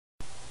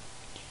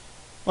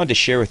wanted to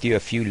share with you a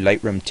few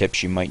Lightroom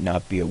tips you might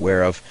not be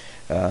aware of.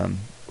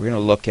 We're going to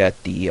look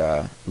at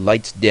the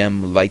lights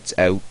dim, lights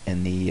out,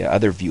 and the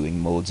other viewing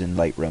modes in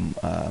Lightroom.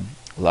 A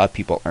lot of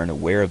people aren't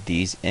aware of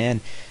these,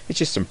 and it's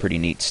just some pretty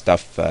neat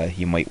stuff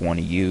you might want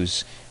to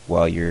use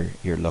while you're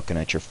looking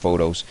at your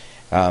photos.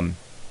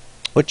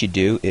 What you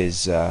do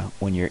is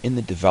when you're in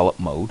the develop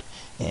mode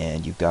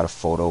and you've got a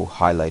photo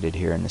highlighted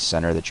here in the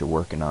center that you're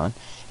working on,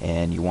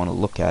 and you want to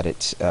look at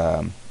it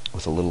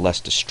with a little less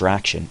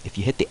distraction, if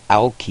you hit the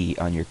L key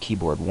on your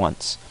keyboard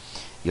once,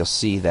 you'll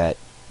see that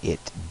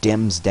it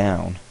dims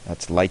down.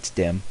 That's lights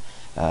dim.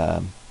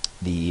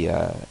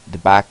 The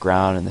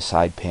background and the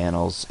side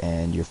panels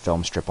and your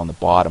film strip on the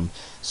bottom,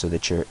 so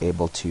that you're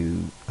able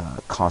to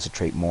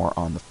concentrate more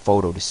on the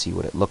photo to see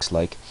what it looks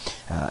like.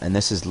 And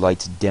this is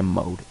lights dim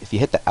mode. If you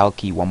hit the L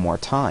key one more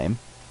time,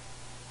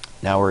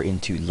 now we're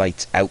into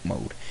lights out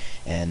mode,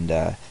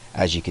 and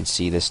as you can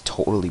see, this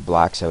totally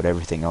blacks out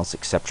everything else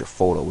except your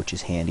photo, which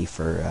is handy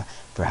for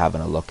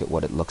having a look at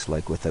what it looks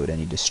like without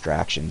any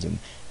distractions,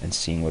 and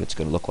seeing what it's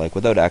going to look like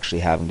without actually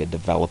having to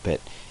develop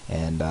it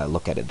and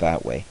look at it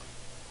that way.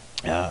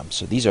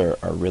 So these are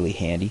really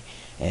handy,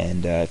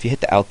 and if you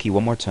hit the L key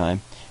one more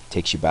time, it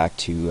takes you back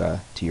to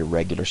your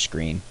regular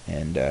screen,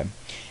 and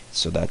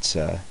so that's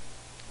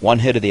one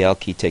hit of the L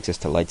key takes us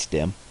to lights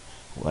dim.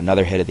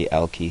 Another hit of the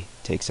L key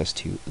takes us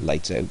to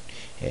lights out,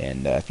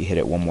 and if you hit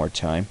it one more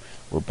time,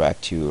 we're back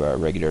to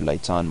regular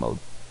lights on mode.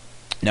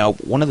 Now,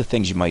 one of the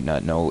things you might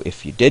not know,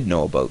 if you did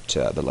know about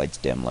the lights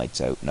dim, lights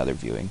out, and other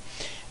viewing,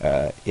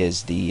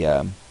 is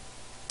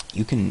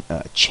you can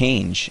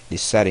change the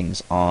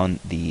settings on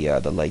the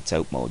lights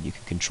out mode. You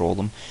can control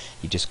them.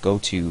 You just go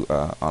to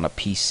on a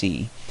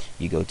PC,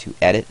 you go to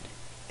Edit,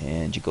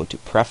 and you go to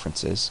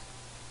Preferences,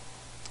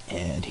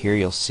 and here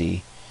you'll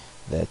see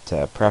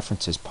that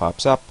Preferences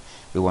pops up.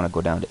 We want to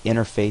go down to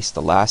Interface,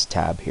 the last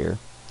tab here,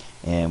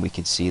 and we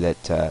can see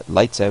that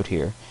lights out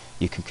here,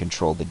 you can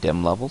control the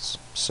dim levels.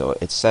 So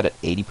it's set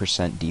at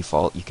 80%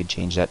 default. You can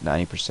change that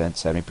 90%,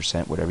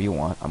 70%, whatever you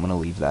want. I'm going to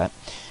leave that.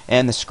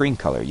 And the screen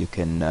color, you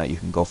can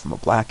go from a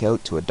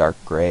blackout to a dark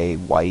gray,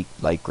 white,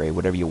 light gray,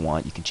 whatever you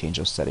want. You can change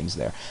those settings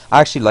there. I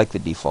actually like the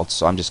defaults,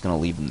 so I'm just going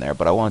to leave them there.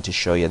 But I wanted to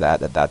show you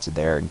that's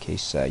there in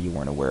case you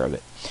weren't aware of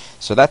it.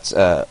 So that's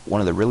one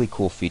of the really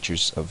cool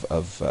features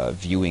of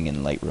viewing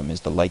in Lightroom,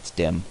 is the lights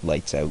dim,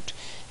 lights out,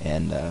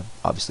 and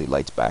obviously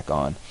lights back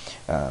on.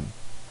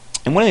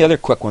 And one of the other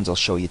quick ones I'll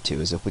show you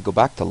too is if we go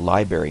back to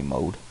library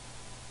mode,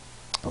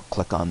 I'll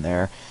click on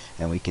there,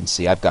 and we can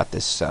see I've got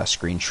this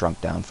screen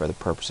shrunk down for the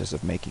purposes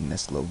of making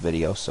this little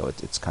video, so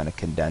it's kind of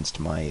condensed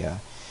my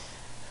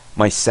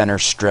my center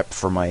strip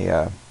for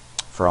my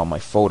for all my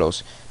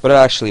photos. But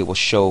it will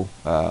show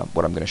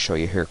what I'm going to show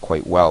you here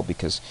quite well,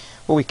 because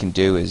what we can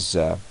do is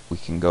we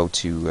can go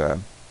to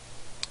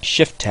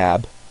Shift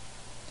Tab.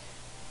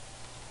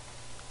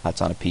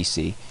 That's on a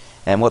PC,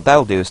 and what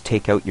that'll do is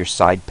take out your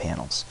side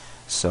panels.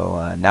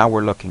 So now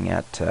we're looking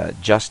at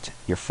just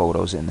your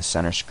photos in the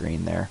center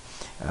screen there,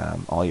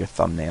 all your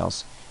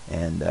thumbnails,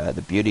 and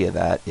the beauty of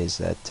that is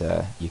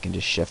that you can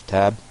just Shift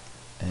Tab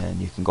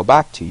and you can go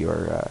back to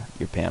your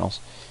panels.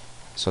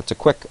 So it's a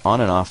quick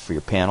on and off for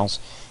your panels.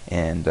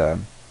 And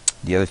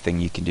the other thing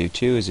you can do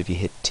too is if you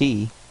hit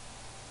T,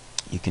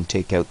 you can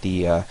take out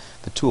the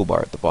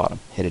toolbar at the bottom.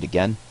 Hit it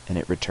again and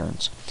it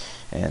returns.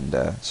 And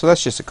so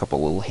that's just a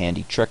couple little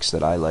handy tricks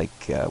that I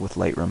like with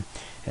Lightroom,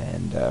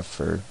 and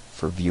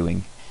for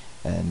viewing,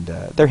 and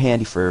they're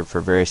handy for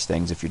various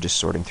things. If you're just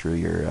sorting through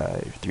your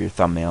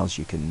thumbnails,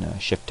 you can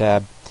Shift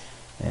Tab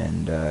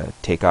and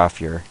take off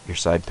your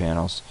side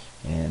panels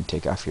and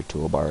take off your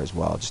toolbar as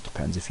well. It just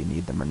depends if you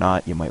need them or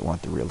not. You might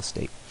want the real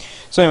estate.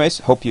 So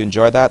anyways, hope you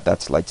enjoy that.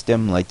 That's lights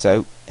dim, lights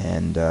out,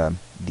 and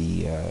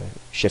the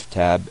Shift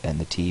Tab and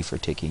the T for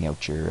taking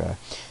out your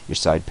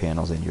side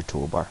panels and your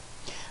toolbar.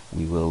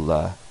 We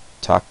will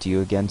talk to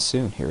you again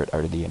soon here at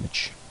Art of the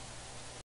Image.